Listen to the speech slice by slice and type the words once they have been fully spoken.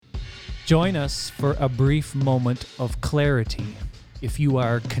Join us for a brief moment of clarity if you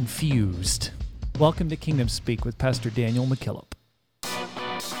are confused. Welcome to Kingdom Speak with Pastor Daniel McKillop.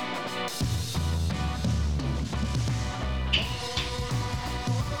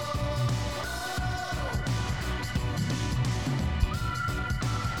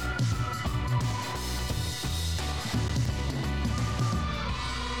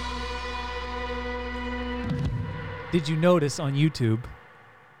 Did you notice on YouTube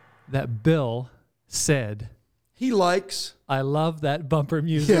that Bill said, he likes, I love that bumper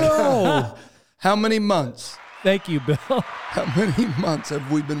music? No. How many months? Thank you, Bill. How many months have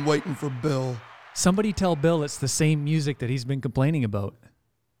we been waiting for Bill? Somebody tell Bill it's the same music that he's been complaining about.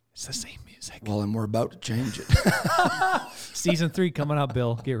 It's the same music. Well, and we're about to change it. Season 3 coming up,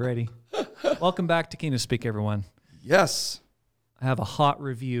 Bill. Get ready. Welcome back to Kingdom Speak, everyone. Yes. I have a hot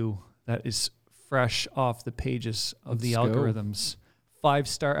review that is fresh off the pages of the algorithms.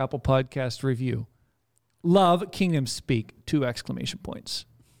 5-star Apple Podcast review. Love Kingdom Speak, 2 exclamation points.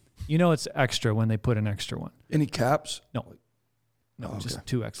 You know it's extra when they put an extra one. Any caps? No, okay. Just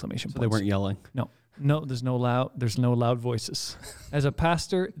 2 exclamation points. They weren't yelling. No, there's no loud voices. As a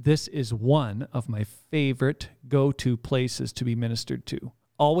pastor, this is one of my favorite go-to places to be ministered to.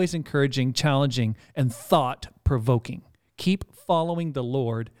 Always encouraging, challenging, and thought-provoking. Keep following the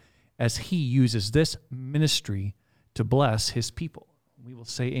Lord as he uses this ministry to bless his people. We will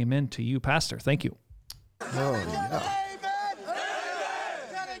say amen to you, Pastor. Thank you. Oh, yeah.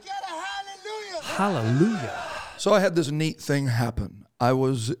 Hallelujah. So I had this neat thing happen. I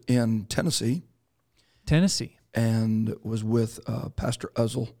was in Tennessee and was with Pastor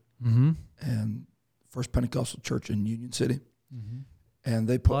Uzzle and First Pentecostal Church in Union City. Mm-hmm. And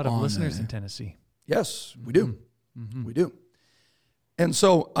they put a lot of on listeners in Tennessee. Yes, we do. Mm-hmm. We do. And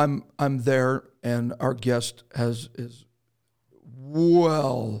so I'm there, and our guest is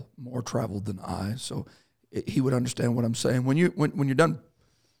well more traveled than I, so he would understand what I'm saying. When you're done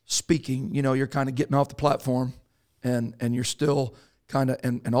speaking, you know, you're kind of getting off the platform, and you're still kind of,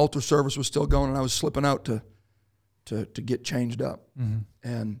 and altar service was still going, and I was slipping out to get changed up,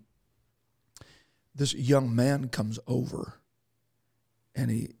 and this young man comes over,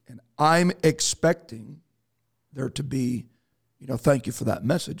 and I'm expecting there to be, you know, thank you for that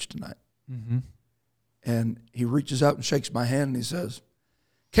message tonight. Mm-hmm. And he reaches out and shakes my hand and he says,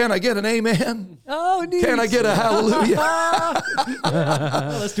 can I get an amen? Oh, neat. Can I get a hallelujah?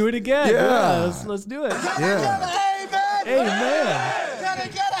 Let's do it again. Yeah. Let's do it. Yeah. Amen. Can I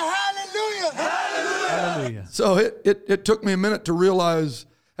get a hallelujah? Hallelujah. So it took me a minute to realize,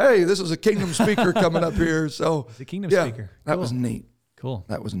 hey, this is a kingdom speaker coming up here. So The kingdom yeah, speaker. That Cool. was neat. Cool.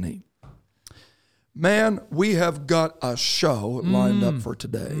 That was neat. Man, we have got a show lined up for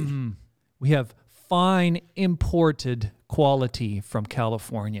today. We have fine imported quality from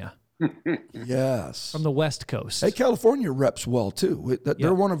California, Yes. from the West Coast. Hey, California reps well too.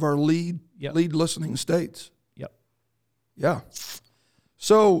 They're one of our lead listening states. Yep. Yeah.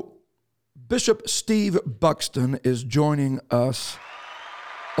 So Bishop Steve Buxton is joining us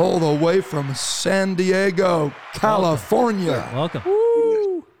all the way from San Diego, California. Welcome.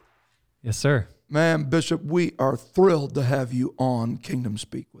 Woo. Yes, sir. Man, Bishop, we are thrilled to have you on Kingdom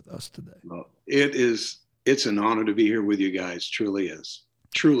Speak with us today. Well, it's an honor to be here with you guys. Truly is.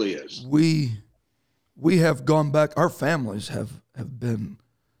 Truly is. We have gone back. Our families have been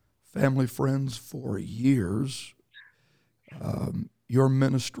family friends for years. Your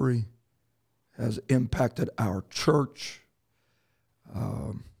ministry has impacted our church.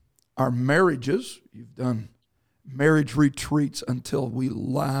 Our marriages, you've done marriage retreats until we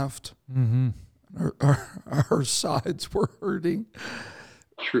laughed. Mm-hmm. Our sides were hurting.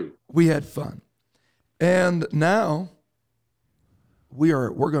 True. We had fun. And now we're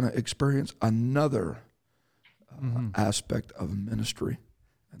going to experience another aspect of ministry.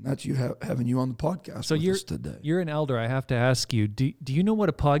 And that's having you on the podcast with us today. You're an elder. I have to ask you, do you know what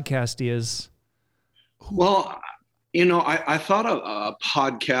a podcast is? Well, you know, I thought a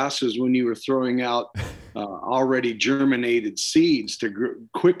podcast is when you were throwing out already germinated seeds to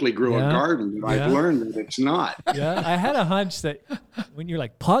quickly grow a garden. But I've learned that it's not. Yeah, I had a hunch that when you're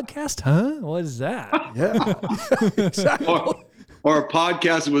like, podcast, huh? What is that? Yeah, exactly. Or a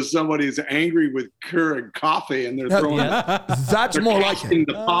podcast was somebody who's angry with Keurig coffee and they're throwing That's they're more like casting it.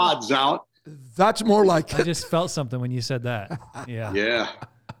 the pods out. That's more like I it. just felt something when you said that. Yeah. Yeah.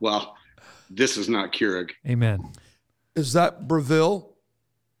 Well, this is not Keurig. Amen. Is that Breville?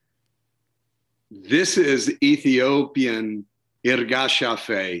 This is Ethiopian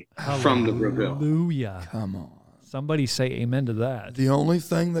Irgashafe from the Breville. Hallelujah. Come on. Somebody say amen to that. The only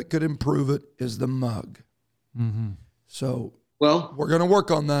thing that could improve it is the mug. Mm-hmm. So Well, we're going to work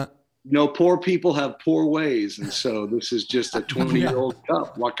on that. poor people have poor ways. And so this is just a 20-year-old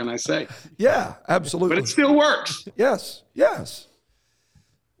cup. What can I say? Yeah, absolutely. But it still works. Yes.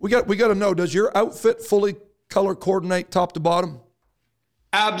 We got to know, does your outfit fully color coordinate top to bottom?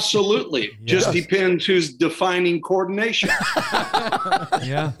 Absolutely. Yes. Just depends who's defining coordination.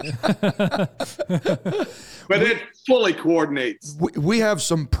 Yeah. But it fully coordinates. We have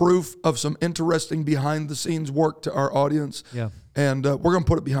some proof of some interesting behind the scenes work to our audience. Yeah. And we're going to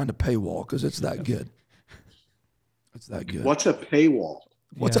put it behind a paywall because it's that good. It's that good. What's a paywall?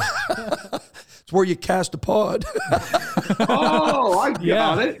 It's where you cast a pod. Oh, I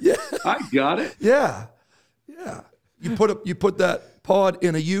got it. Yeah. I got it. Yeah. You put that pod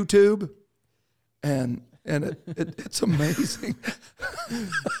in a YouTube, and it's amazing.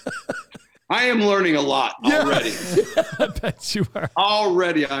 I am learning a lot already. I bet you are.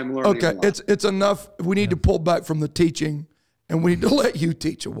 Already I'm learning a lot. It's enough. We need to pull back from the teaching, and we need to let you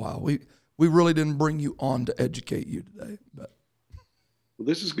teach a while. We really didn't bring you on to educate you today, but Well,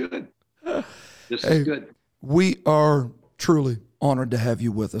 this is good. This is good. We are truly honored to have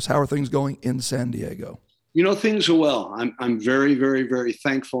you with us. How are things going in San Diego? Things are well. I'm very, very, very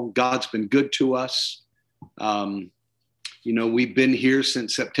thankful. God's been good to us. We've been here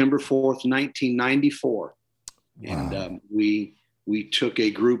since September 4th, 1994. Wow. And we took a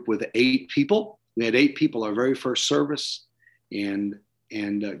group with 8 people. We had 8 people our very first service. And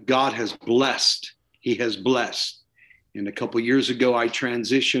God has blessed. He has blessed. And a couple of years ago, I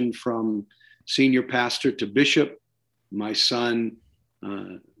transitioned from senior pastor to bishop. My son,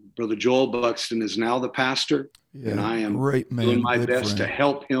 Brother Joel Buxton, is now the pastor. Yeah, and I am great man, doing my best to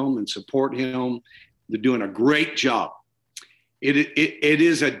help him and support him. They're doing a great job. It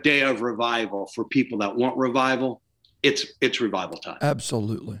is a day of revival for people that want revival. It's revival time.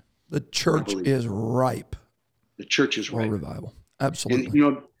 Absolutely. The church is ripe. The church is ripe. For revival. Absolutely.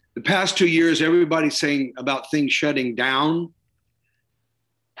 And, the past 2 years, everybody's saying about things shutting down.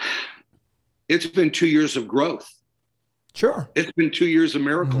 It's been 2 years of growth. Sure. It's been 2 years of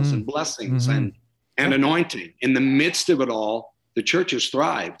miracles and blessings and anointing. In the midst of it all, the church has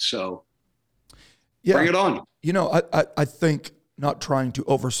thrived. So bring it on. I think, not trying to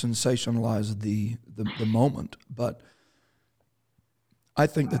over sensationalize the moment, but I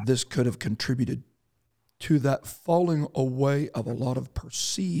think that this could have contributed to that falling away of a lot of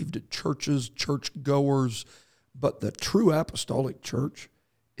perceived churches, churchgoers, but the true apostolic church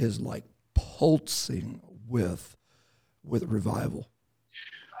is like pulsing with revival.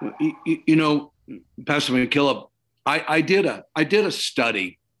 Pastor McKillop, I did a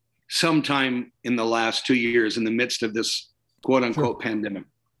study sometime in the last 2 years in the midst of this quote unquote pandemic.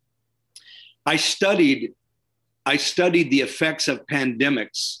 I studied the effects of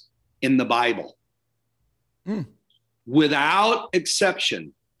pandemics in the Bible. Without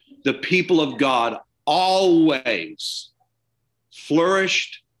exception, the people of God always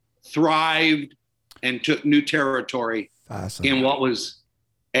flourished, thrived, and took new territory in what was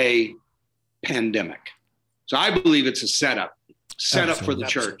a pandemic. So I believe it's a setup for the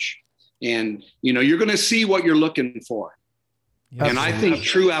church. And, you're going to see what you're looking for. Absolutely. And I think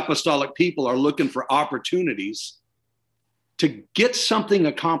true apostolic people are looking for opportunities to get something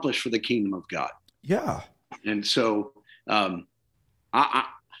accomplished for the kingdom of God. Yeah. And so I'm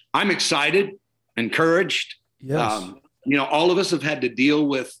excited, encouraged. Yes. All of us have had to deal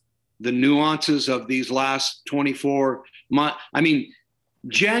with the nuances of these last 24 months. I mean,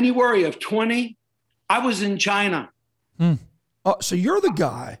 January of 20, I was in China. Oh, so you're the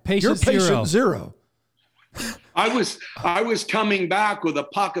guy. You're patient zero. I was coming back with a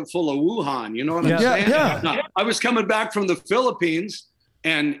pocket full of Wuhan. You know what I'm saying? Yeah. No, I was coming back from the Philippines.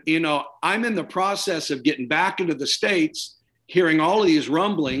 And, I'm in the process of getting back into the States, hearing all of these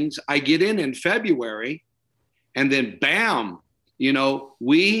rumblings. I get in February, and then bam,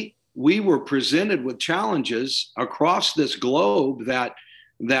 we were presented with challenges across this globe that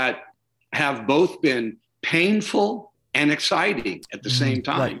have both been painful and exciting at the same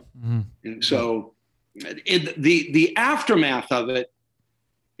time. Right. Mm-hmm. And so the aftermath of it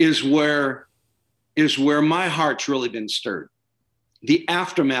is where my heart's really been stirred. The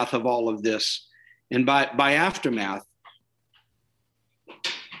aftermath of all of this. And by aftermath,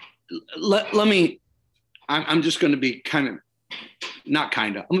 I'm just going to be I'm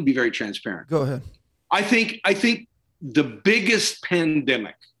going to be very transparent. Go ahead. I think the biggest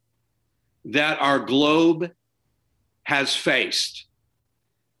pandemic that our globe has faced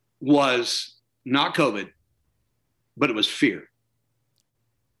was not COVID, but it was fear.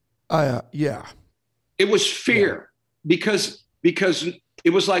 Yeah. It was fear because it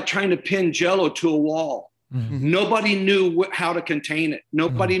was like trying to pin Jell-O to a wall. Nobody knew how to contain it.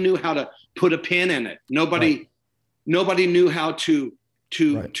 Nobody knew how to put a pin in it. Nobody knew how to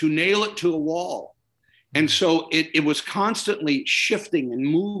nail it to a wall. And so it was constantly shifting and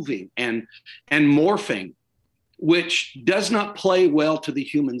moving and morphing, which does not play well to the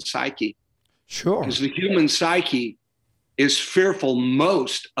human psyche. Sure. Because the human psyche is fearful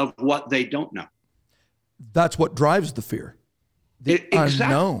most of what they don't know. That's what drives the fear. The exactly.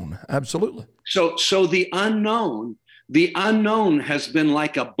 unknown. Absolutely. So the unknown has been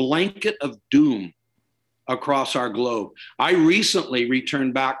like a blanket of doom across our globe. I recently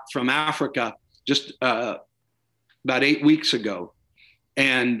returned back from Africa just about 8 weeks ago.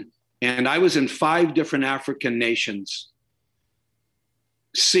 And I was in 5 different African nations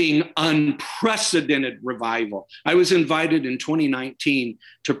seeing unprecedented revival. I was invited in 2019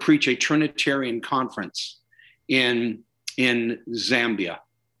 to preach a Trinitarian conference in Zambia.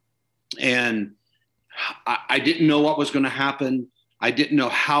 And I didn't know what was going to happen. I didn't know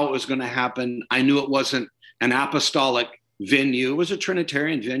how it was going to happen. I knew it wasn't an apostolic venue. It was a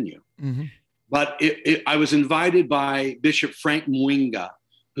Trinitarian venue. Mm-hmm. But I was invited by Bishop Frank Mwinga,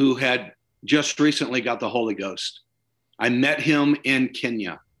 who had just recently got the Holy Ghost. I met him in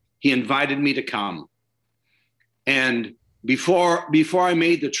Kenya. He invited me to come. And before I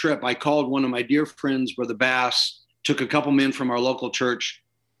made the trip, I called one of my dear friends, Brother Bass, took a couple men from our local church,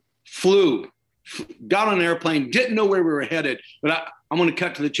 got on an airplane, didn't know where we were headed, but I'm going to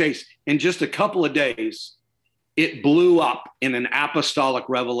cut to the chase. In just a couple of days, it blew up in an apostolic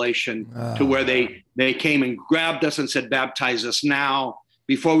revelation to where they came and grabbed us and said, baptize us now.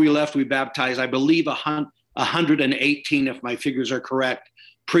 Before we left, we baptized, I believe, 118, if my figures are correct,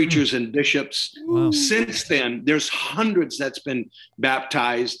 preachers and bishops. Wow. Since then, there's hundreds that's been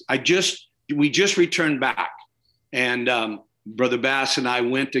baptized. We just returned back. And Brother Bass and I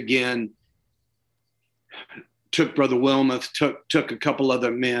went again, took Brother Wilmoth, took a couple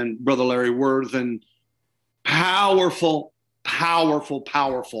other men, Brother Larry Worthen. Powerful.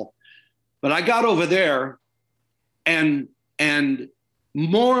 But I got over there, and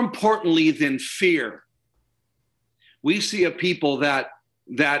more importantly than fear, we see a people that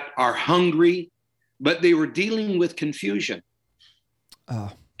are hungry, but they were dealing with confusion.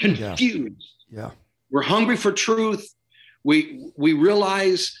 Confused. Yeah. We're hungry for truth. We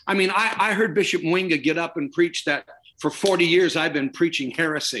realize, I heard Bishop Mwinga get up and preach that for 40 years I've been preaching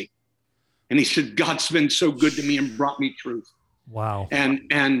heresy. And he said, God's been so good to me and brought me truth. Wow.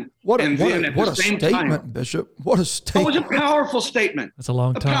 And what then at the same statement, time, Bishop. What a statement. It was a powerful statement. That's a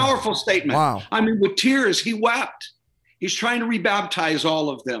long time. A powerful statement. Wow. With tears, he wept. He's trying to rebaptize all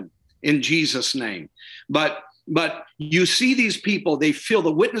of them in Jesus' name. But you see these people, they feel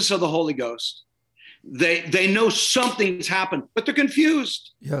the witness of the Holy Ghost. They know something's happened, but they're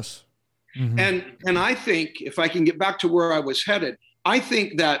confused. Yes. Mm-hmm. And I think, if I can get back to where I was headed, I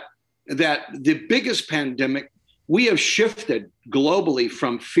think that the biggest pandemic, we have shifted globally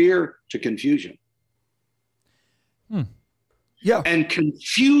from fear to confusion. Yeah. And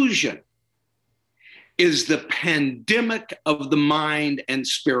confusion is the pandemic of the mind and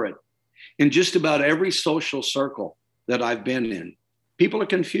spirit. In just about every social circle that I've been in, people are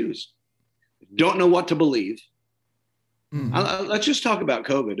confused, don't know what to believe. Mm-hmm. Let's just talk about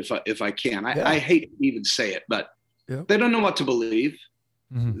COVID if I can. I hate to even say it, but they don't know what to believe.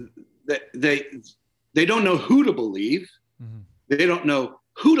 Mm-hmm. They don't know who to believe. Mm-hmm. They don't know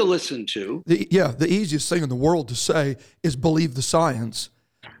who to listen to. The easiest thing in the world to say is believe the science,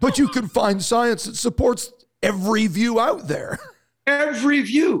 but you can find science that supports every view out there. Every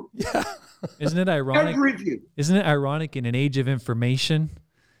view. Yeah. Isn't it ironic? Every view. Isn't it ironic in an age of information,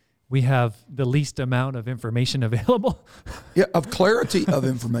 we have the least amount of information available? Yeah, of clarity of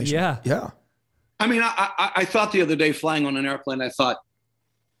information. Yeah. Yeah. I thought the other day flying on an airplane, I thought,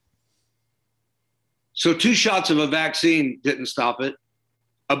 so 2 shots of a vaccine didn't stop it.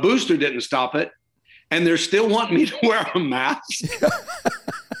 A booster didn't stop it. And they're still wanting me to wear a mask.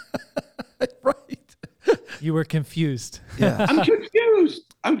 Right. You were confused. Yeah. I'm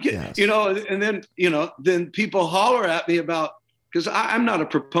confused. Yes. And then people holler at me about, because I'm not a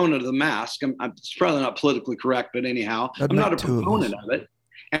proponent of the mask. It's probably not politically correct, but anyhow, I'm not a proponent of it.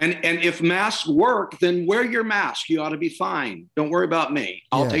 And if masks work, then wear your mask. You ought to be fine. Don't worry about me.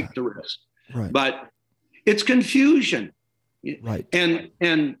 I'll take the risk. Right. But it's confusion. Right.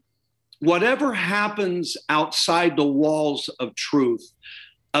 And whatever happens outside the walls of truth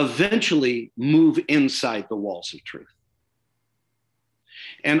eventually move inside the walls of truth.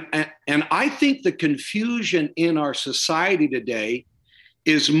 And I think the confusion in our society today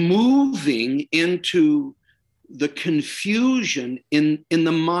is moving into the confusion in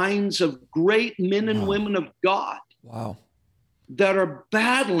the minds of great men and women of God. Wow. That are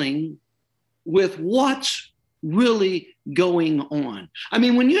battling with what's really going on. I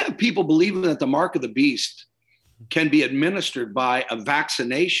mean, when you have people believing that the mark of the beast can be administered by a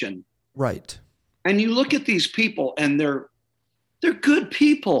vaccination, right? And you look at these people, and they're good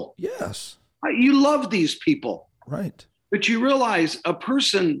people. Yes, you love these people, right? But you realize a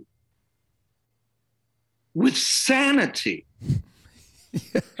person with sanity.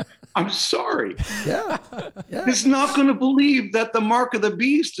 Yeah. I'm sorry. Yeah. Is not going to believe that the mark of the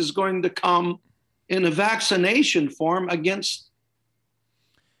beast is going to come in a vaccination form against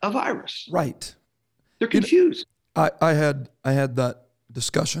a virus. Right. They're confused. I had that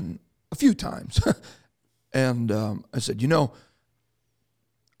discussion a few times, and I said,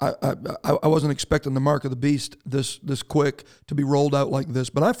 I wasn't expecting the mark of the beast this quick to be rolled out like this,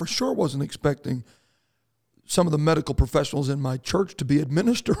 but I for sure wasn't expecting some of the medical professionals in my church to be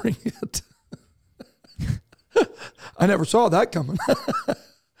administering it. I never saw that coming.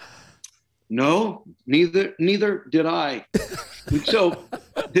 No, neither did I. So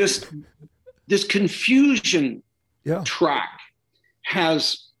this confusion track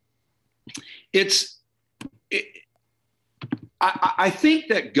has I think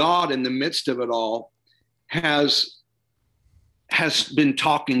that God in the midst of it all has been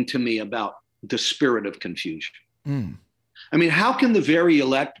talking to me about the spirit of confusion. I mean, how can the very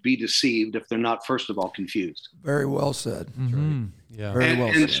elect be deceived if they're not, first of all, confused? Very well said. Mm-hmm. Yeah. Very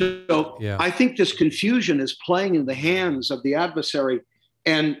well said. So I think this confusion is playing in the hands of the adversary,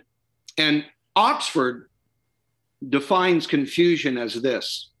 and Oxford defines confusion as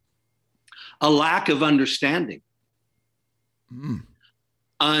this: a lack of understanding,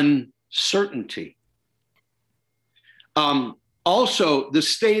 uncertainty, also the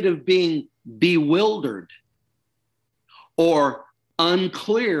state of being bewildered or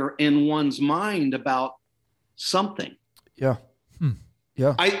unclear in one's mind about something. Yeah.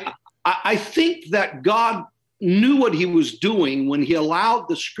 Yeah. I think that God knew what he was doing when he allowed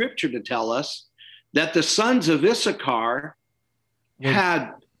the scripture to tell us that the sons of Issachar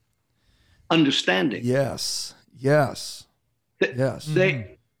had understanding. Yes. Yes. Yes.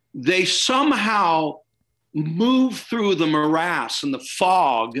 They somehow move through the morass and the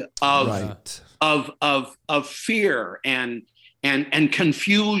fog of fear and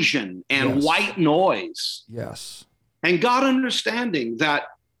confusion and white noise. Yes. And God understanding that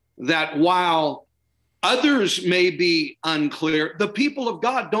while others may be unclear, the people of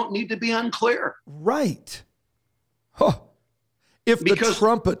God don't need to be unclear. Right. Huh. If the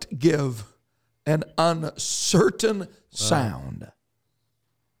trumpet give an uncertain sound.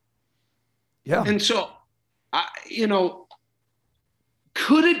 Yeah. And so,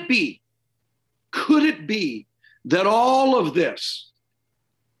 could it be that all of this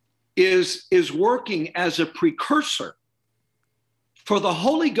is working as a precursor for the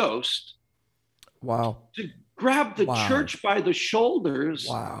Holy Ghost to grab the church by the shoulders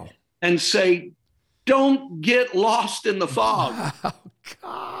and say, don't get lost in the fog. Oh,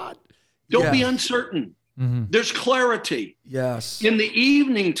 God. Don't be uncertain. Mm-hmm. There's clarity. Yes. In the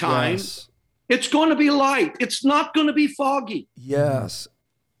evening time, it's going to be light. It's not going to be foggy. Yes.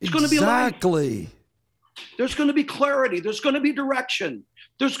 It's going to be light. Exactly. There's going to be clarity. There's going to be direction.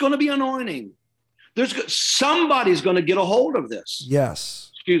 There's going to be anointing. Somebody's going to get a hold of this.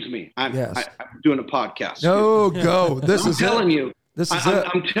 Yes. Excuse me. I'm doing a podcast. No, go. This is telling it. you. This is it.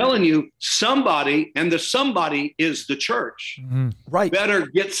 I'm telling you, somebody, and the somebody is the church. Mm-hmm. Right. Better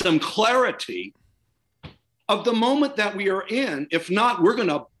get some clarity of the moment that we are in. If not, we're going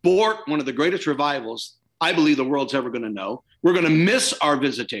to abort one of the greatest revivals I believe the world's ever going to know. We're going to miss our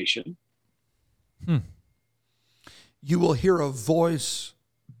visitation. You will hear a voice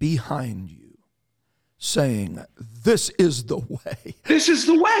behind you saying, this is the way. This is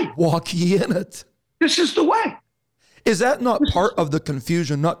the way. Walk ye in it. This is the way. Is that not part of the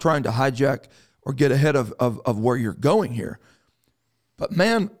confusion, not trying to hijack or get ahead of where you're going here? But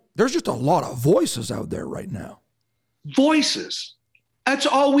man, there's just a lot of voices out there right now. Voices. That's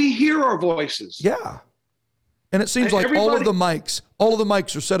all we hear are voices. Yeah. And it seems like all of the mics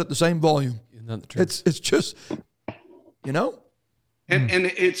are set at the same volume. Isn't that the truth? It's just, And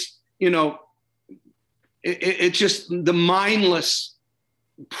it's, it's just the mindless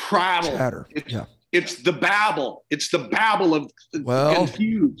prattle. Chatter. It's the babble. It's the babble of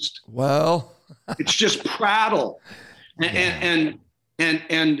confused. Well, it's just prattle. And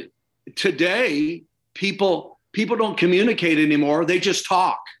today people don't communicate anymore. They just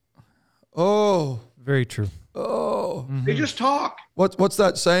talk. Oh, very true. Oh, They just talk. what's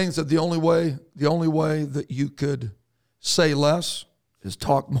that saying? That the only way that you could say less is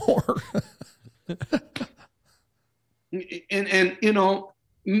talk more. And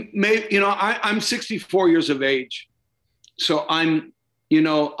I'm 64 years of age, so I'm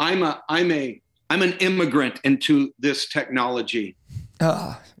an immigrant into this technology.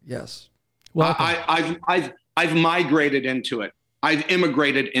 Yes. Well, I've migrated into it. I've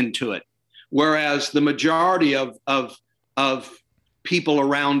immigrated into it. Whereas the majority of people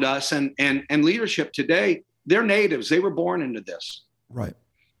around us and leadership today, they're natives. They were born into this. Right.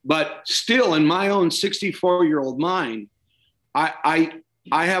 But still, in my own 64-year-old mind, I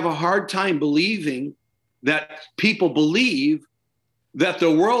have a hard time believing that people believe that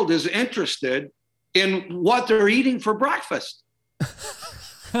the world is interested in what they're eating for breakfast.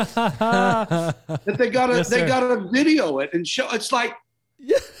 That they gotta video it and show. It's like,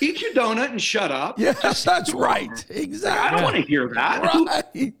 eat your donut and shut up. Yes, that's right. Exactly. I don't want to hear that.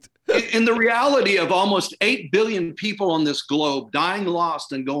 Right. In the reality of almost 8 billion people on this globe dying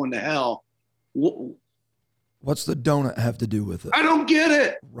lost and going to hell, What's the donut have to do with it? I don't get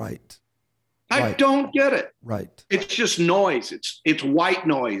it. Right. I don't get it. Right. It's just noise. It's white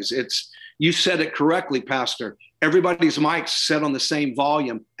noise. You said it correctly, Pastor. Everybody's mic's set on the same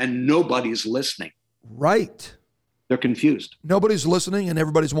volume and nobody's listening. Right. They're confused. Nobody's listening and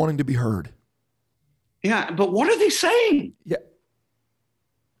everybody's wanting to be heard. Yeah, but what are they saying? Yeah.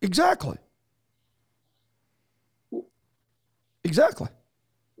 Exactly. Exactly.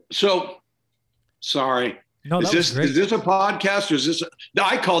 So, sorry. No, is this a podcast or is this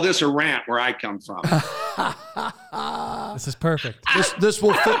I call this a rant where I come from. This is perfect. This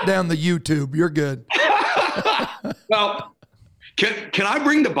will fit down the YouTube. You're good. Well, can I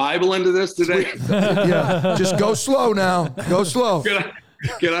bring the Bible into this today? Yeah. Just go slow now. Go slow.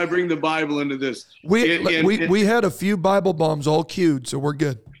 Can I bring the Bible into this? We had a few Bible bombs all queued, so we're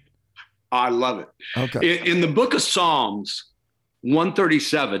good. I love it. Okay. In the book of Psalms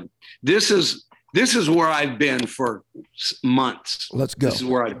 137, this is where I've been for months. Let's go. This is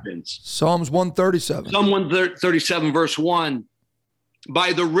where I've been. Psalms 137. Psalm 137, verse 1.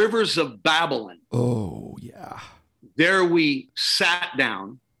 By the rivers of Babylon. Oh, yeah. There we sat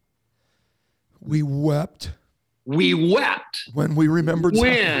down. We wept. We wept. When we remembered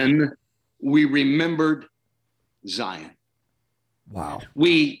Zion. When we remembered Zion. Wow.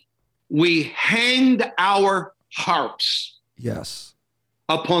 We hanged our harps. Yes.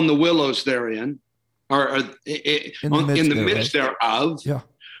 Upon the willows therein, or in the midst thereof. Yeah.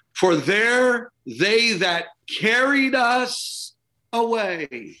 For there they that carried us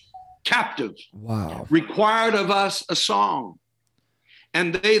away captive. Wow. Required of us a song.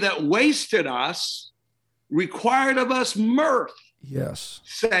 And they that wasted us required of us mirth. Yes.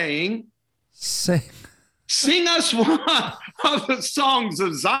 Saying, sing us one of the songs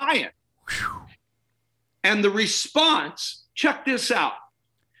of Zion. Whew. And the response, check this out.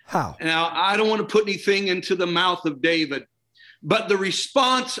 How? Now, I don't want to put anything into the mouth of David, but the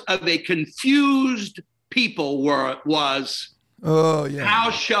response of a confused people was, oh, yeah.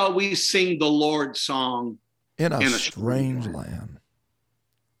 How shall we sing the Lord's song in a strange land?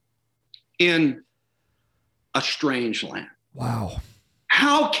 In a strange land. Wow.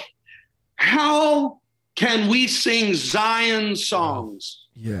 How can we sing Zion's songs?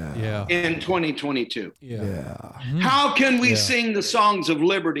 Yeah. In 2022. Yeah. How can we sing the songs of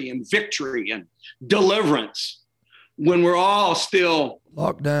liberty and victory and deliverance when we're all still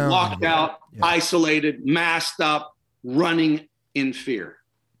locked out, isolated, masked up, running in fear?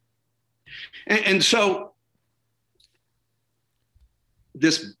 And so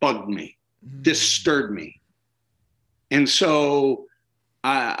this bugged me. This stirred me. And so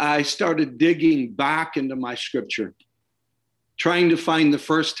I started digging back into my scripture, trying to find the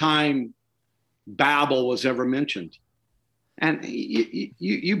first time Babel was ever mentioned. And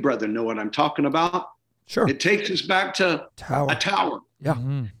you brother know what I'm talking about. Sure. It takes us back to a tower. Yeah.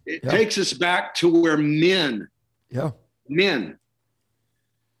 Mm-hmm. It takes us back to where men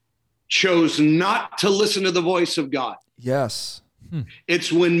chose not to listen to the voice of God. Yes.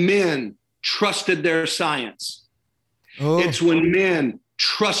 It's when men trusted their science. Oh. It's when men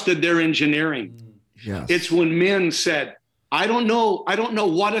trusted their engineering. Yes. It's when men said, I don't know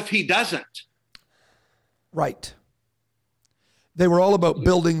what if he doesn't. Right. They were all about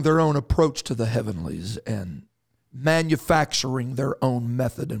building their own approach to the heavenlies and manufacturing their own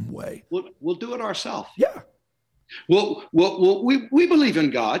method and way. We'll do it ourselves. Yeah. Well, we believe in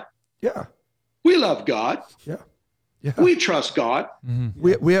God. Yeah. We love God. Yeah. Yeah. We trust God.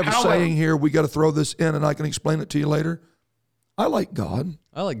 Mm-hmm. We have a saying here, we got to throw this in and I can explain it to you later. I like God.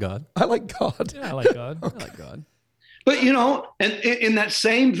 I like God. I like God. Yeah, I like God. I like God. But, and in that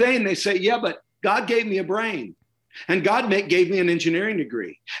same vein, they say, yeah, but God gave me a brain. And God gave me an engineering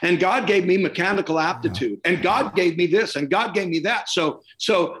degree. And God gave me mechanical aptitude. And God gave me this. And God gave me that. So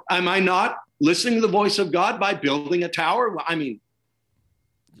am I not listening to the voice of God by building a tower? I mean,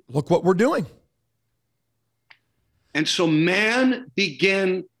 look what we're doing. And so man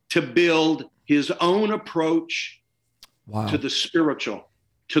began to build his own approach to the spiritual,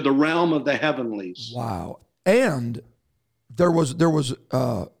 to the realm of the heavenlies. Wow. And there was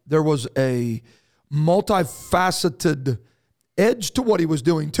a multifaceted edge to what he was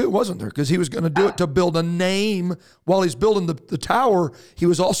doing too, wasn't there? Because he was going to do it to build a name. While he's building the tower, he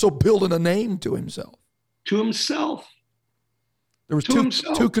was also building a name to himself. To himself. There was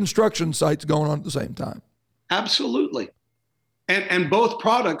two construction sites going on at the same time. Absolutely. And both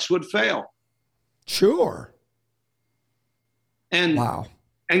products would fail. Sure. And wow.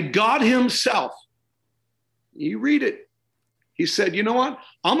 And God himself, you read it, he said, you know what?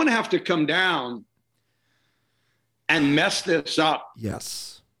 I'm going to have to come down and mess this up.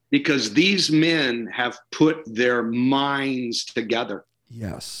 Yes. Because these men have put their minds together.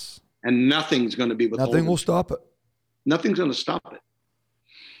 Yes. And nothing's going to be withholden. Nothing will stop it. Nothing's going to stop it.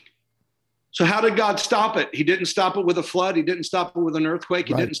 So how did God stop it? He didn't stop it with a flood. He didn't stop it with an earthquake.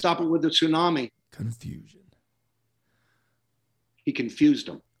 He didn't stop it with a tsunami. Confusion. He confused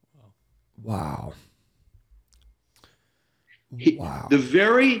them. Wow. Wow.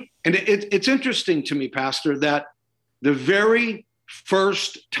 It's interesting to me, Pastor, that the very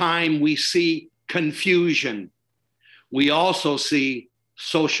first time we see confusion, we also see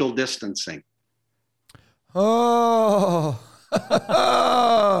social distancing. Oh,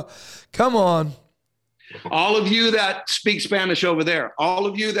 come on. All of you that speak Spanish over there, all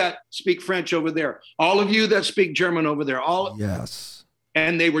of you that speak French over there, all of you that speak German over there, yes.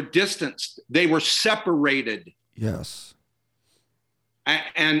 And they were distanced. They were separated. Yes.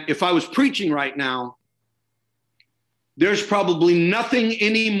 And if I was preaching right now, there's probably nothing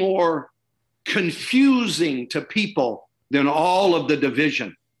any more confusing to people than all of the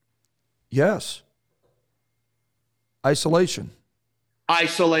division. Yes. Isolation.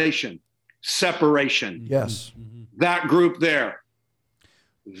 Separation. Yes. That group there.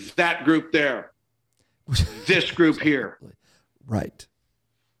 That group there. This group here. Right.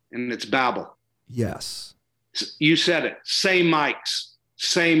 And it's Babel. Yes. You said it. Same mics,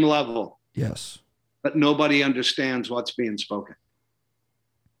 same level. Yes. But nobody understands what's being spoken.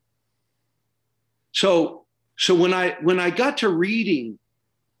 So when I got to reading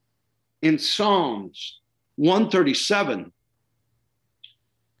in Psalms 137,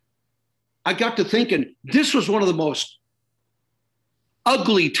 I got to thinking this was one of the most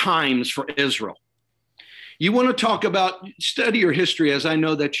ugly times for Israel. You want to talk about, study your history as I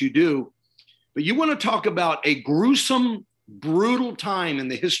know that you do, but you want to talk about a gruesome, brutal time in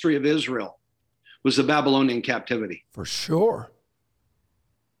the history of Israel was the Babylonian captivity. For sure.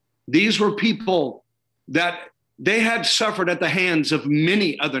 These were people that they had suffered at the hands of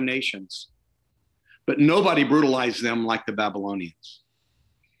many other nations, but nobody brutalized them like the Babylonians.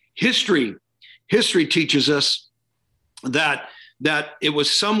 History teaches us that it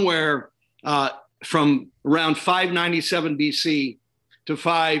was somewhere from around 597 BC to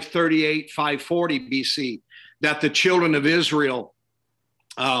 538, 540 BC that the children of Israel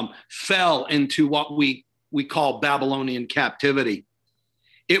fell into what we call Babylonian captivity.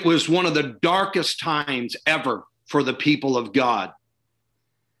 It was one of the darkest times ever for the people of God.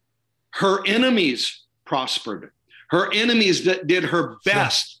 Her enemies prospered. Her enemies did her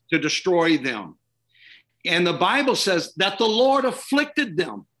best to destroy them. And the Bible says that the Lord afflicted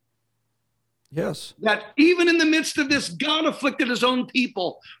them. Yes. That even in the midst of this, God afflicted his own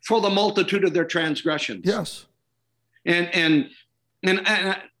people for the multitude of their transgressions. Yes. And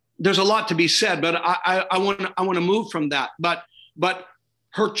there's a lot to be said, but I want to move from that. But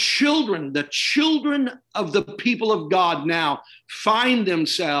her children, the children of the people of God now find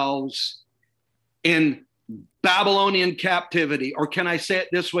themselves in Babylonian captivity, or can I say it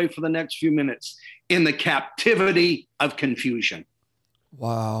this way for the next few minutes? In the captivity of confusion.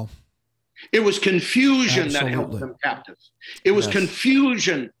 Wow. It was confusion that held them captive. It was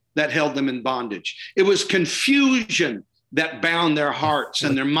confusion that held them in bondage. It was confusion that bound their hearts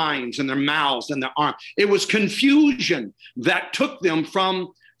and their minds and their mouths and their arms. It was confusion that took them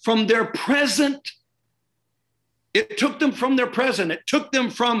from their present. It took them from their present. It took them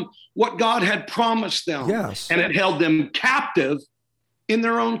from what God had promised them. Yes. And it held them captive in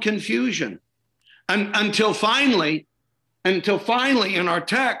their own confusion. Until finally in our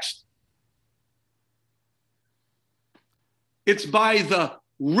text, It's by the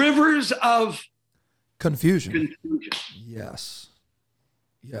rivers of Confusion. confusion. Yes.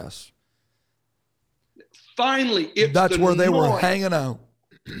 Yes. Finally, it's That's where they were noise. hanging out.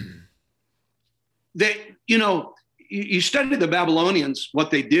 You study the Babylonians,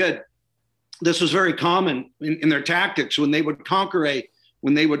 what they did. This was very common in their tactics when they would conquer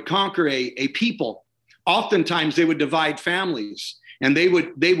a people. Oftentimes they would divide families, and they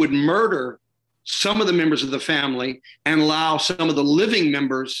would murder some of the members of the family and allow some of the living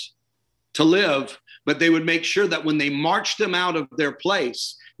members to live. But they would make sure that when they marched them out of their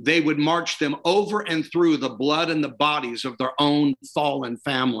place, they would march them over and through the blood and the bodies of their own fallen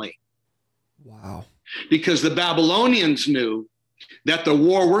family. Wow. Because the Babylonians knew that the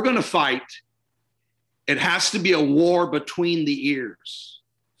war we're going to fight, it has to be a war between the ears.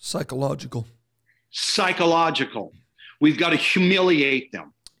 Psychological. We've got to humiliate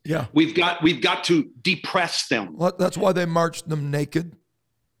them. Yeah. We've got to depress them. Well, that's why they marched them naked.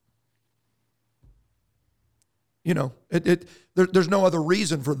 You know, there's no other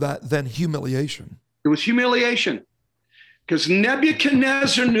reason for that than humiliation. It was humiliation. Because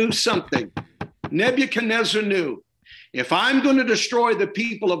Nebuchadnezzar knew something. Nebuchadnezzar knew, if I'm going to destroy the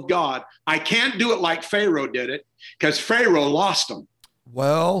people of God, I can't do it like Pharaoh did it, because Pharaoh lost them.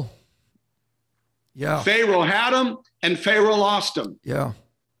 Well, yeah. Pharaoh had them, and Pharaoh lost them. Yeah.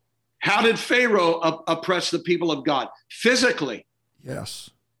 How did Pharaoh oppress the people of God? Physically.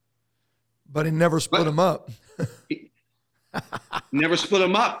 Yes. But he never split them up. Never split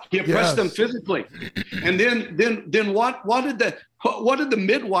them up. He oppressed them physically. And then what did the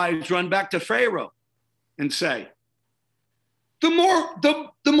midwives run back to Pharaoh and say? The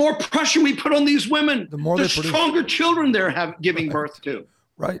more pressure we put on these women, the stronger children they're giving birth to.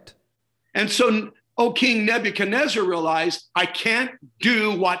 Right. And so, King Nebuchadnezzar realized, I can't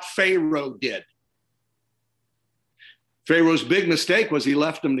do what Pharaoh did. Pharaoh's big mistake was he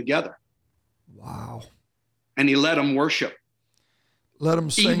left them together. Wow. And he let them worship. Let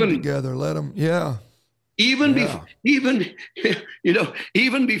them sing together. Let them, Even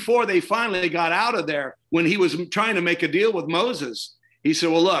before they finally got out of there, when he was trying to make a deal with Moses, he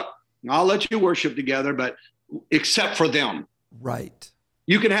said, well, look, I'll let you worship together, but except for them. Right.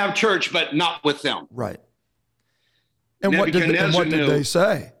 You can have church, but not with them. Right. And what did they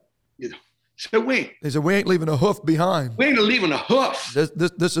say? So they said, we ain't leaving a hoof behind. We ain't leaving a hoof.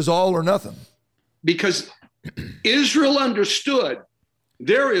 This is all or nothing. Because Israel understood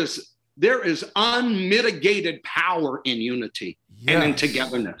there is unmitigated power in unity and in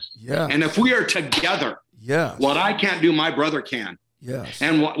togetherness. Yeah. And if we are together, what I can't do, my brother can. Yes.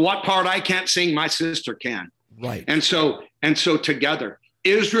 And what part I can't sing, my sister can. Right. And so together,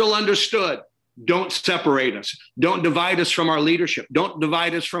 Israel understood, don't separate us. Don't divide us from our leadership. Don't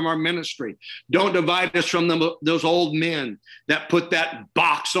divide us from our ministry. Don't divide us from those old men that put that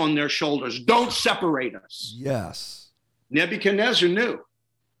box on their shoulders. Don't separate us. Yes. Nebuchadnezzar knew.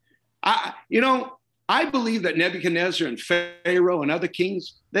 I believe that Nebuchadnezzar and Pharaoh and other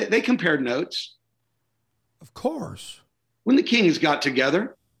kings, they compared notes. Of course. When the kings got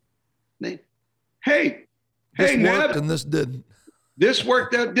together, this worked Neb, and this didn't. This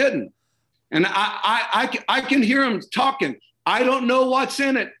worked, that didn't. And I can hear them talking. I don't know what's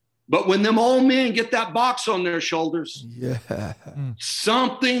in it, but when them old men get that box on their shoulders,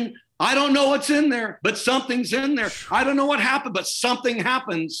 something, I don't know what's in there, but something's in there. I don't know what happened, but something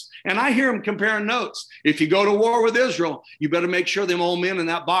happens. And I hear them comparing notes. If you go to war with Israel, you better make sure them old men in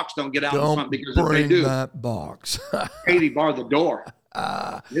that box don't get out in front, because if they do, that box. Katie bar the door.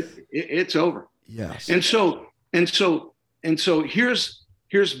 It's over. Yes. And so here's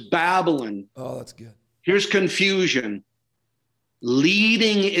Babylon. Oh, that's good. Here's confusion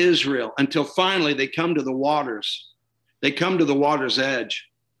leading Israel until finally they come to the waters. They come to the water's edge.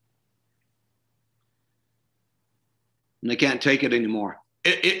 And they can't take it anymore.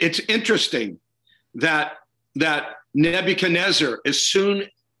 It's interesting that Nebuchadnezzar, as soon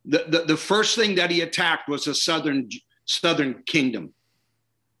the first thing that he attacked was the southern kingdom.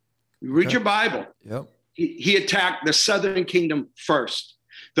 Read your Bible. Yep. He attacked the southern kingdom first.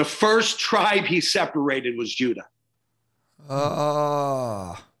 The first tribe he separated was Judah.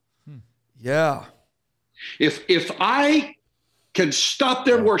 Yeah. If I can stop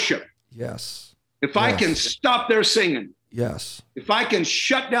their worship, yes. If I can stop their singing, yes. If I can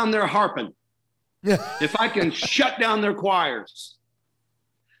shut down their harping, if I can shut down their choirs,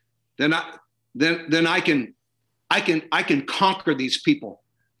 then I can conquer these people.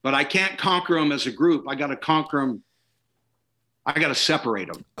 But I can't conquer them as a group. I got to conquer them. I got to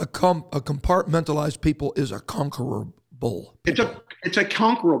separate them. A compartmentalized people is a conquerable people. It's a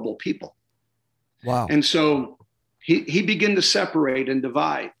conquerable people. Wow. And so he began to separate and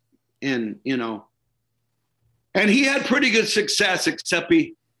divide. And, and he had pretty good success, except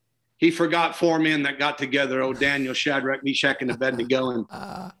he forgot 4 men that got together, Daniel, Shadrach, Meshach, and Abednego.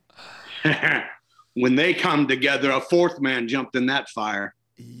 And when they come together, a 4th man jumped in that fire.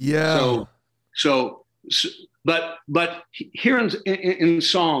 Yeah. But here in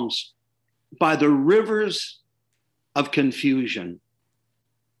Psalms, by the rivers of confusion,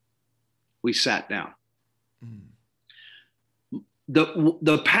 we sat down.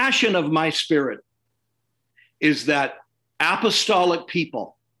 The passion of my spirit is that apostolic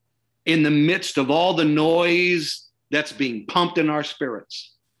people, in the midst of all the noise that's being pumped in our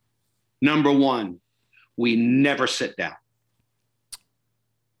spirits, number one, we never sit down.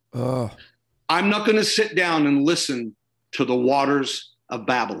 I'm not going to sit down and listen to the waters of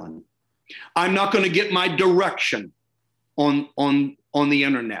Babylon. I'm not going to get my direction on the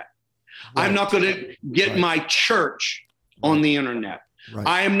internet. Right. I'm not going to get my church on the internet. Right.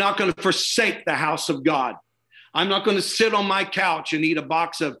 I am not going to forsake the house of God. I'm not going to sit on my couch and eat a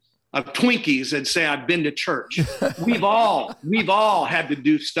box of Twinkies and say I've been to church. We've all had to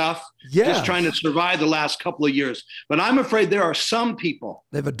do stuff just trying to survive the last couple of years. But I'm afraid there are some people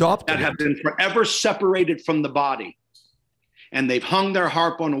they've adopted that have been forever separated from the body, and they've hung their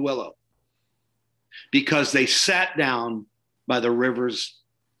harp on a willow because they sat down by the rivers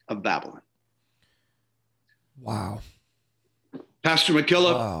of Babylon. Wow. Pastor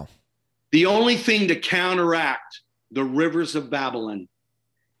McKillop, the only thing to counteract the rivers of Babylon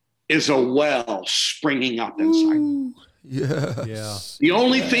is a well springing up inside. Ooh, yeah. The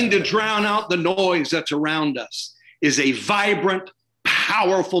only thing to drown out the noise that's around us is a vibrant,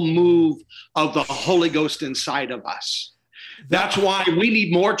 powerful move of the Holy Ghost inside of us. That's why we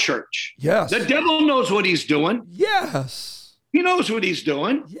need more church. Yes. The devil knows what he's doing. Yes. He knows what he's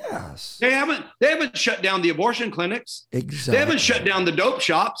doing. Yes. They haven't shut down the abortion clinics. Exactly. They haven't shut down the dope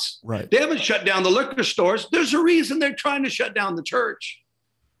shops. Right. They haven't shut down the liquor stores. There's a reason they're trying to shut down the church.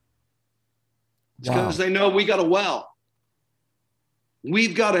 It's because they know we got a well.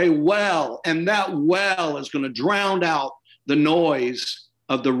 We've got a well, and that well is going to drown out the noise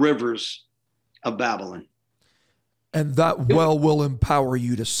of the rivers of Babylon. And that well will empower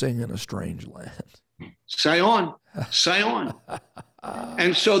you to sing in a strange land. Say on. Say on.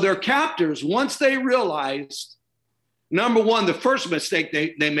 And so their captors, once they realized, number one, the first mistake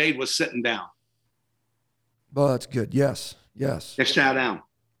they made was sitting down. Well, that's good. Yes. They sat down.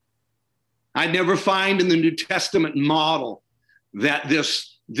 I never find in the New Testament model that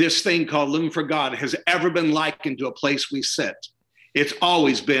this thing called living for God has ever been likened to a place we sit. It's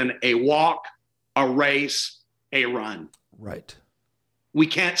always been a walk, a race, a run. Right. We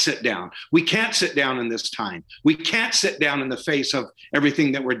can't sit down. We can't sit down in this time. We can't sit down in the face of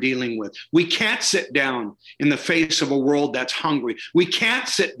everything that we're dealing with. We can't sit down in the face of a world that's hungry. We can't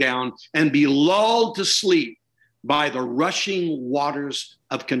sit down and be lulled to sleep by the rushing waters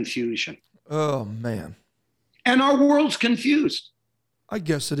of confusion. Oh, man. And our world's confused. I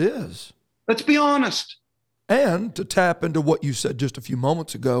guess it is. Let's be honest. And to tap into what you said just a few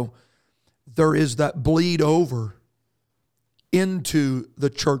moments ago, there is that bleed over into the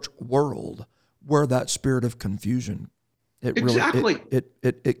church world where that spirit of confusion,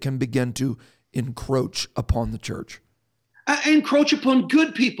 it can begin to encroach upon the church. Encroach upon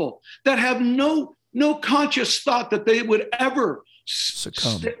good people that have no conscious thought that they would ever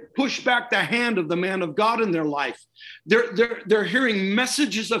push back the hand of the man of God in their life. They're hearing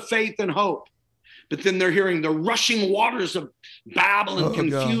messages of faith and hope, but then they're hearing the rushing waters of Babylon,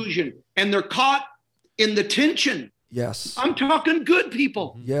 confusion, and they're caught in the tension. Yes. I'm talking good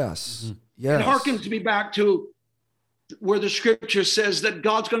people. Yes. Mm-hmm. Yes. It harkens me back to where the scripture says that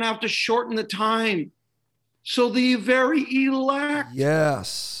God's going to have to shorten the time. So the very elect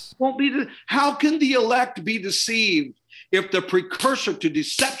won't be. How can the elect be deceived if the precursor to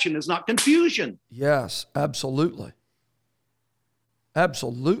deception is not confusion? Yes, absolutely.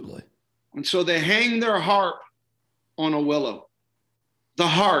 Absolutely. And so they hang their harp on a willow. The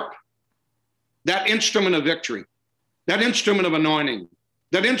harp, that instrument of victory, that instrument of anointing,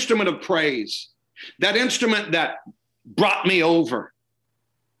 that instrument of praise, that instrument that brought me over,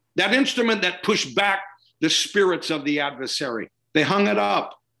 that instrument that pushed back the spirits of the adversary. They hung it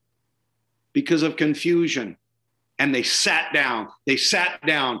up because of confusion, and they sat down,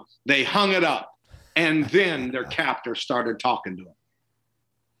 they hung it up, and then their captor started talking to them.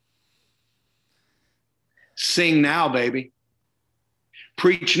 Sing now, baby.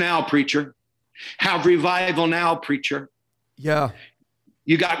 Preach now, preacher. Have revival now, preacher. Yeah.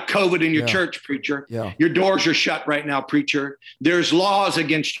 You got COVID in your church, preacher. Yeah. Your doors are shut right now, preacher. There's laws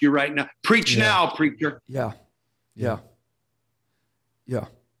against you right now. Preach now, preacher. Yeah. Yeah. Yeah.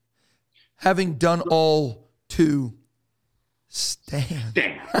 Having done all to stand.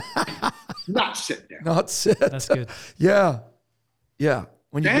 Stand. Not sit there. Not sit. That's good. Yeah. Yeah.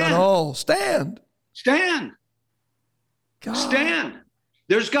 When you've done Stand. all, stand. Stand. God. Stand.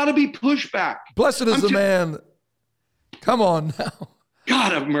 There's got to be pushback. Blessed is the man. Come on now.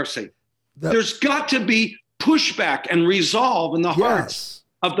 God have mercy. That- There's got to be pushback and resolve in the hearts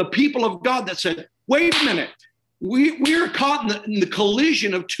of the people of God that said, wait a minute. We are caught in the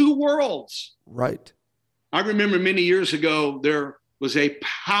collision of two worlds. Right. I remember many years ago, there was a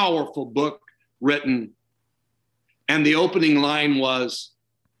powerful book written, and the opening line was,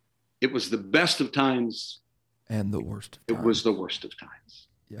 it was the best of times. And the worst of times. It was the worst of times.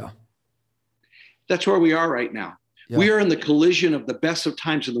 Yeah. That's where we are right now. Yeah. We are in the collision of the best of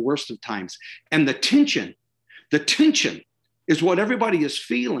times and the worst of times. And the tension is what everybody is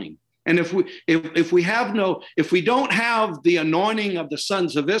feeling. And if we don't have the anointing of the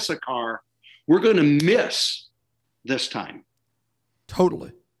sons of Issachar, we're going to miss this time.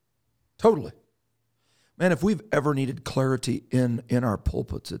 Totally. Totally. Man, if we've ever needed clarity in our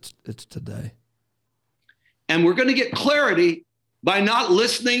pulpits, it's today. And we're going to get clarity by not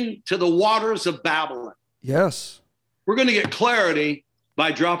listening to the waters of Babylon. Yes. We're going to get clarity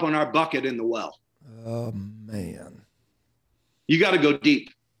by dropping our bucket in the well. Oh, man. You got to go deep.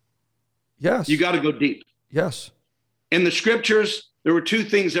 Yes. You got to go deep. Yes. In the scriptures, there were two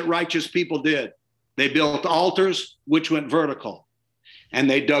things that righteous people did. They built altars, which went vertical, and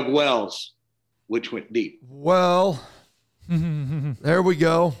they dug wells, which went deep. Well, there we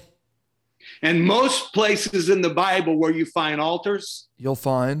go. And most places in the Bible where you find altars, You'll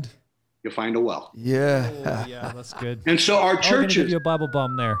find a well. Yeah. Oh, yeah, that's good. And so our I'm gonna give churches, you a Bible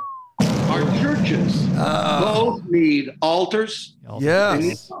bomb there. both need altars. Yes. They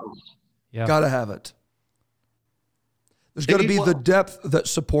need Yeah. Got to have it. There's got to be the depth that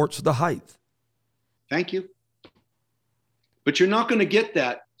supports the height. Thank you. But you're not going to get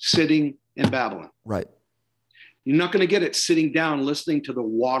that sitting in Babylon. Right. You're not going to get it sitting down listening to the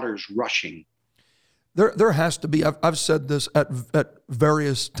waters rushing. There has to be. I've said this at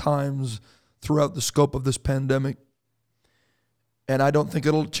various times throughout the scope of this pandemic, and I don't think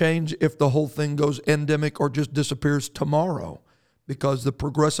it'll change if the whole thing goes endemic or just disappears tomorrow, because the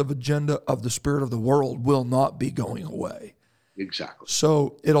progressive agenda of the spirit of the world will not be going away. Exactly.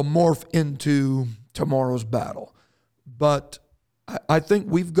 So it'll morph into tomorrow's battle. But I think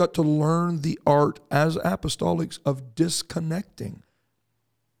we've got to learn the art as apostolics of disconnecting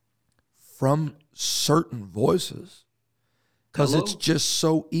from certain voices, because it's just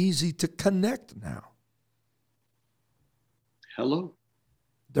so easy to connect now. Hello.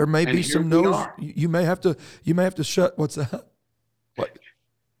 There may And be here some we no's. are. You may have to shut. What's that? What?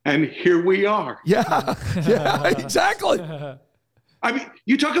 And here we are. Yeah, yeah, exactly. I mean,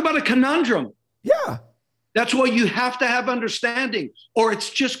 you talk about a conundrum. Yeah, That's why you have to have understanding, or it's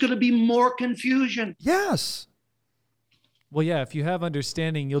just going to be more confusion. yes, Well, yeah, if you have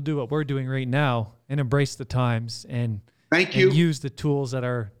understanding, you'll do what we're doing right now and embrace the times and Thank you. and use the tools at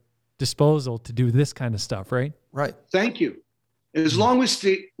our disposal to do this kind of stuff, right? right. Thank you. As long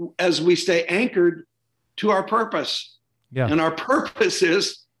as we stay anchored to our purpose, Yeah. and our purpose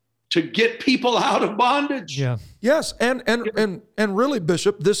is to get people out of bondage. Yeah. Yes, and really,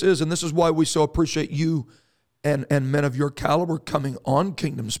 Bishop, this is why we so appreciate you and men of your caliber coming on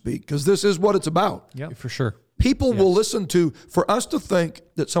Kingdom Speak, because this is what it's about. Yeah, for sure. People will listen to, for us to think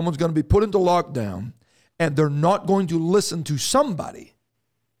that someone's going to be put into lockdown and they're not going to listen to somebody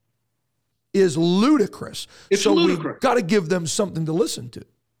is ludicrous. It's so ludicrous. we've got to give them something to listen to.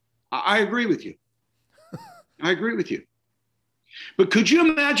 I agree with you. I agree with you. But could you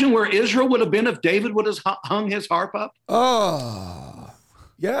imagine where Israel would have been if David would have hung his harp up? Oh,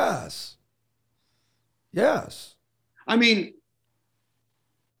 yes. Yes. I mean,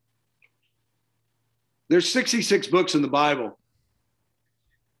 there's 66 books in the Bible.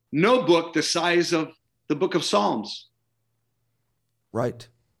 No book the size of the book of Psalms. Right.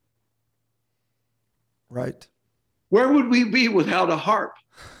 Right. Where would we be without a harp?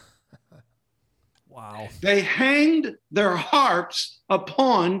 Wow. They hanged their harps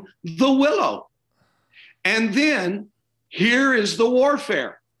upon the willow. And then here is the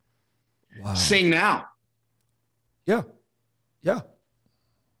warfare. Wow. Sing now. Yeah. Yeah.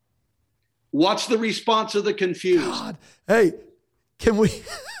 What's the response of the confused? God. Hey, can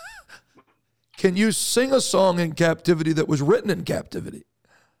you sing a song in captivity that was written in captivity?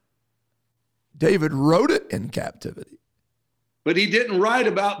 David wrote it in captivity. But he didn't write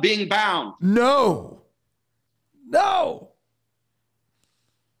about being bound. No.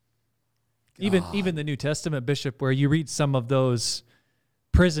 Even the New Testament, Bishop, where you read some of those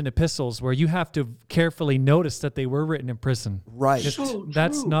prison epistles where you have to carefully notice that they were written in prison. Right.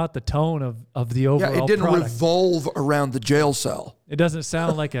 That's not the tone of the overall it didn't product. revolve around the jail cell. It doesn't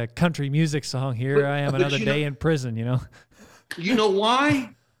sound like a country music song. Here I am another day in prison, you know? You know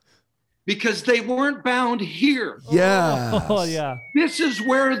why? Because they weren't bound here. Yeah. Oh, yeah. This is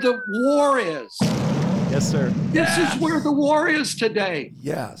where the war is. Yes, sir. This is where the war is today.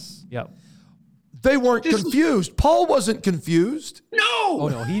 Yes. Yep. They weren't confused. Paul wasn't confused. No. Oh,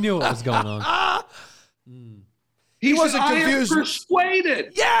 no. He knew what was going on. He wasn't said, confused. I am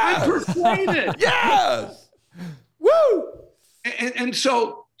persuaded. Yes. I'm persuaded. Yes. Woo. And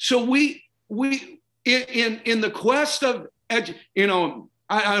so we in the quest of I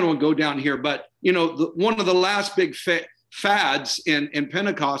don't want to go down here, but one of the last big fads in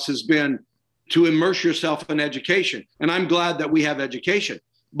Pentecost has been to immerse yourself in education, and I'm glad that we have education,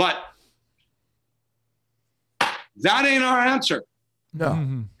 but that ain't our answer. No.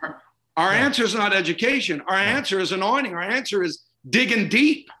 Mm-hmm. Our answer is not education. Our answer is anointing. Our answer is digging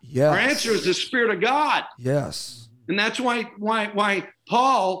deep. Yes. Our answer is the Spirit of God. Yes. And that's why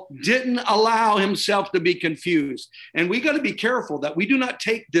Paul didn't allow himself to be confused. And we got to be careful that we do not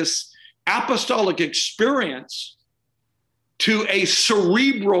take this apostolic experience to a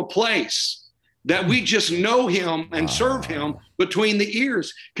cerebral place, that we just know him and serve him between the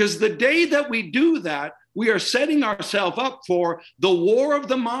ears. Because the day that we do that, we are setting ourselves up for the war of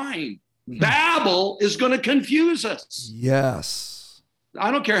the mind. Babel is going to confuse us. Yes.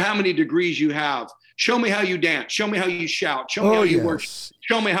 I don't care how many degrees you have. Show me how you dance. Show me how you shout. Show me how you worship.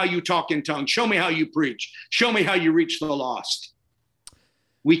 Show me how you talk in tongues. Show me how you preach. Show me how you reach the lost.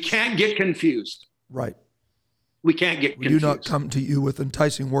 We can't get confused. Right. We can't get confused. We do not come to you with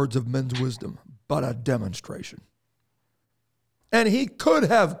enticing words of men's wisdom, but a demonstration. And he could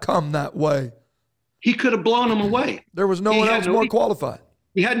have come that way. He could have blown him away. There was no one else more qualified.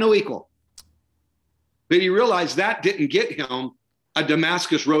 He had no equal. But he realized that didn't get him a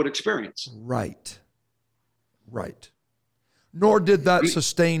Damascus Road experience. Right. Right. Nor did that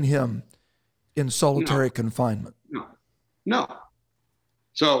sustain him in solitary confinement. No.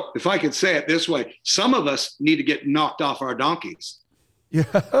 So if I could say it this way, some of us need to get knocked off our donkeys.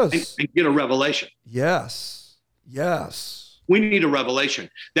 Yes. And get a revelation. Yes. Yes. We need a revelation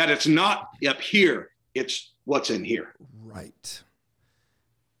that it's not up here, it's what's in here. Right.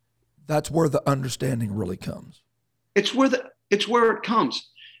 That's where the understanding really comes. It's where it comes.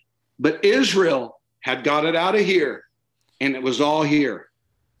 But Israel had got it out of here, and it was all here.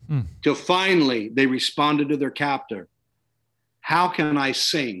 Till finally they responded to their captor. How can I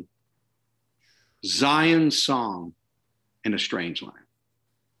sing Zion's song in a strange land?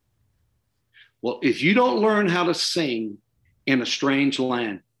 Well, if you don't learn how to sing in a strange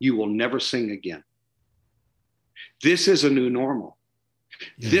land, you will never sing again. This is a new normal.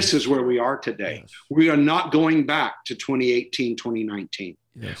 Yes. This is where we are today. Yes. We are not going back to 2018, 2019.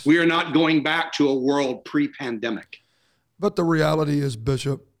 Yes. We are not going back to a world pre-pandemic. But the reality is,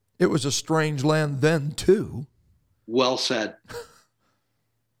 Bishop, it was a strange land then too. Well said.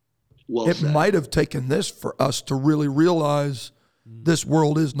 Well said. It might have taken this for us to really realize this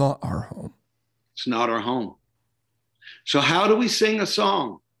world is not our home. It's not our home. So how do we sing a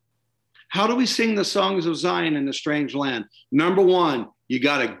song? How do we sing the songs of Zion in a strange land? Number one, you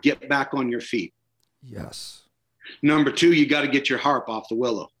got to get back on your feet. Yes. Number two, you got to get your harp off the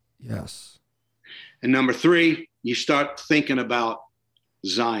willow. Yes. And number three, you start thinking about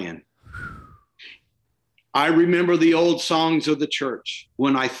Zion. I remember the old songs of the church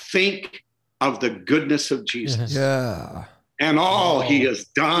when I think of the goodness of Jesus. Yeah. And all he has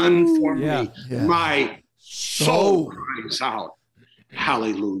done for me. Yeah. My soul cries out,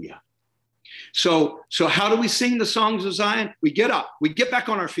 hallelujah. So how do we sing the songs of Zion? We get up, we get back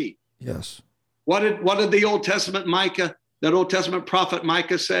on our feet. Yes. What did the Old Testament prophet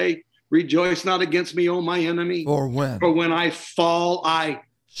Micah say? Rejoice not against me, O my enemy. For when I fall, I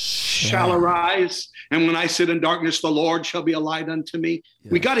shall arise. And when I sit in darkness, the Lord shall be a light unto me.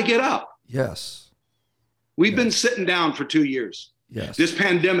 Yes. We got to get up. Yes. We've been sitting down for 2 years. Yes. This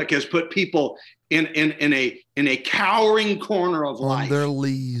pandemic has put people in a cowering corner of life.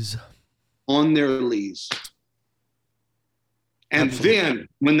 On their lees. And Absolutely. Then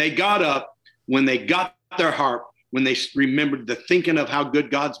when they got up, when they got their harp, when they remembered the thinking of how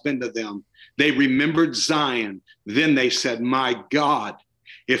good God's been to them, they remembered Zion. Then they said, my God,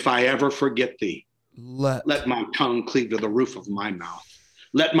 if I ever forget thee, let my tongue cleave to the roof of my mouth.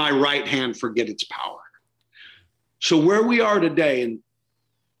 Let my right hand forget its power. So where we are today, and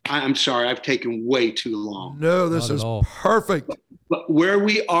I'm sorry, I've taken way too long. No, this is perfect. But where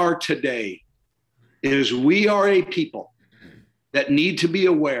we are today is we are a people that need to be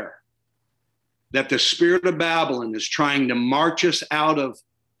aware that the spirit of Babylon is trying to march us out of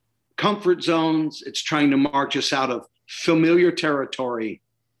comfort zones. It's trying to march us out of familiar territory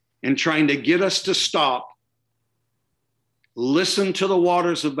and trying to get us to stop, listen to the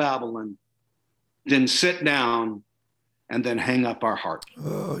waters of Babylon, then sit down, and then hang up our heart.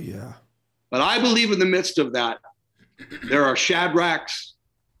 Oh, yeah. But I believe in the midst of that, there are Shadrachs,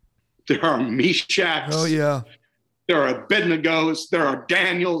 there are Meshachs, Oh, yeah. there are Abednegos, there are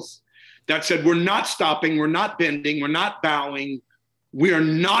Daniels that said, we're not stopping, we're not bending, we're not bowing, we are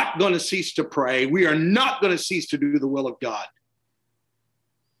not going to cease to pray, we are not going to cease to do the will of God.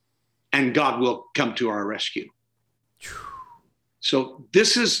 And God will come to our rescue. So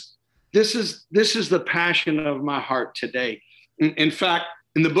this is the passion of my heart today. In fact,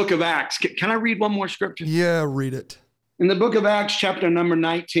 in the book of Acts, can I read one more scripture? Yeah, read it. In the book of Acts, chapter number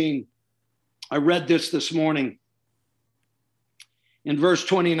 19, I read this morning. In verse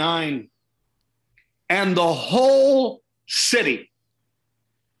 29, and the whole city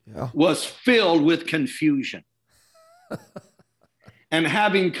was filled with confusion. And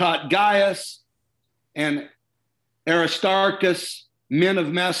having caught Gaius and Aristarchus, men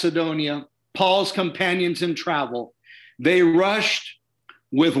of Macedonia, Paul's companions in travel, they rushed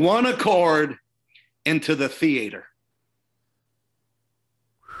with one accord into the theater.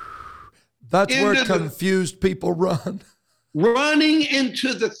 That's where confused people run. Running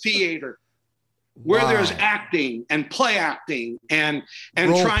into the theater where there's acting and play acting and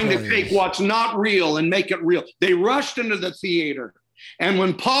trying to take what's not real and make it real. They rushed into the theater. And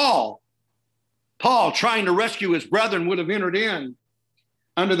when Paul, trying to rescue his brethren, would have entered in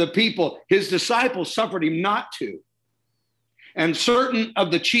under the people, his disciples suffered him not to. And certain of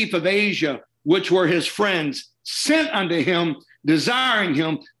the chief of Asia, which were his friends, sent unto him, desiring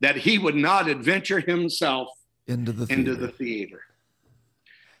him that he would not adventure himself into the theater.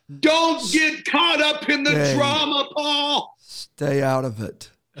 Don't get caught up in the drama, Paul. Stay out of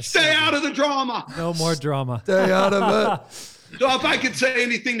it. Stay out of the drama. No more drama. Stay out of it. So if I could say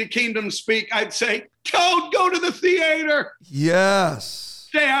anything to Kingdom Speak, I'd say, don't go to the theater. Yes.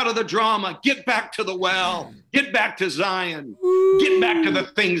 Stay out of the drama. Get back to the well. Get back to Zion. Get back to the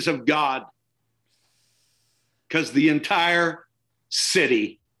things of God. Because the entire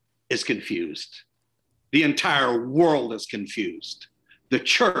city is confused. The entire world is confused. The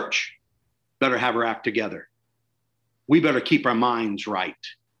church better have her act together. We better keep our minds right.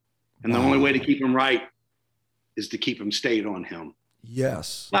 And the only way to keep them right is to keep them stayed on him.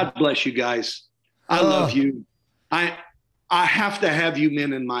 Yes. God bless you guys. I love you. I have to have you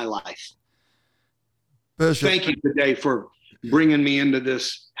men in my life. Bishop. Thank you today for bringing me into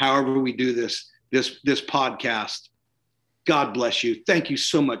this, however we do this podcast. God bless you. Thank you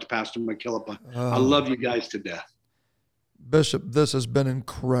so much, Pastor McKillop. I love you guys to death. Bishop, this has been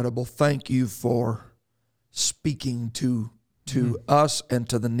incredible. Thank you for speaking to us and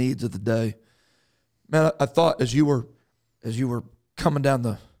to the needs of the day. Man, I thought as you were coming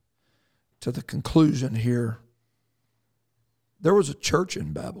down to the conclusion here, there was a church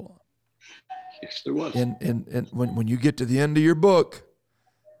in Babylon. Yes, there was. And when you get to the end of your book,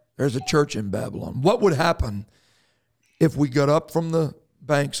 there's a church in Babylon. What would happen if we got up from the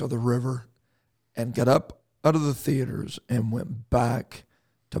banks of the river and got up out of the theaters and went back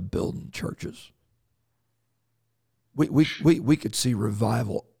to building churches? We could see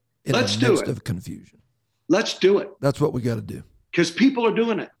revival in the midst of confusion. Let's do it. That's what we got to do. Because people are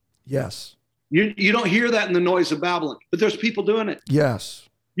doing it. Yes. You don't hear that in the noise of Babylon, but there's people doing it. Yes.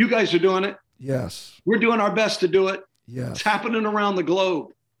 You guys are doing it. Yes. We're doing our best to do it. Yes. It's happening around the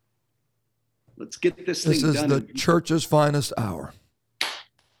globe. Let's get this thing done. This is the church's finest hour.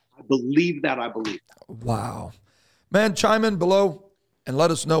 I believe that. Wow. Man, chime in below and let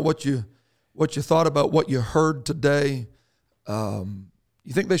us know what you thought about what you heard today. You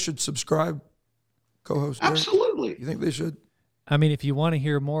think they should subscribe, co-host Derek? Absolutely. You think they should? I mean, if you want to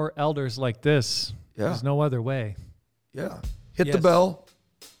hear more elders like this, there's no other way. Yeah. Hit the bell.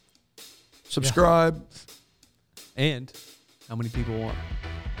 Subscribe. Yeah. And how many people want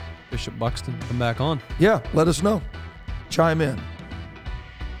Bishop Buxton to come back on? Yeah, let us know. Chime in.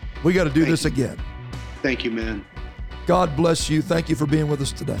 We got to do this again. Thank you, man. God bless you. Thank you for being with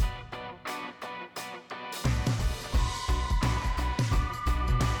us today.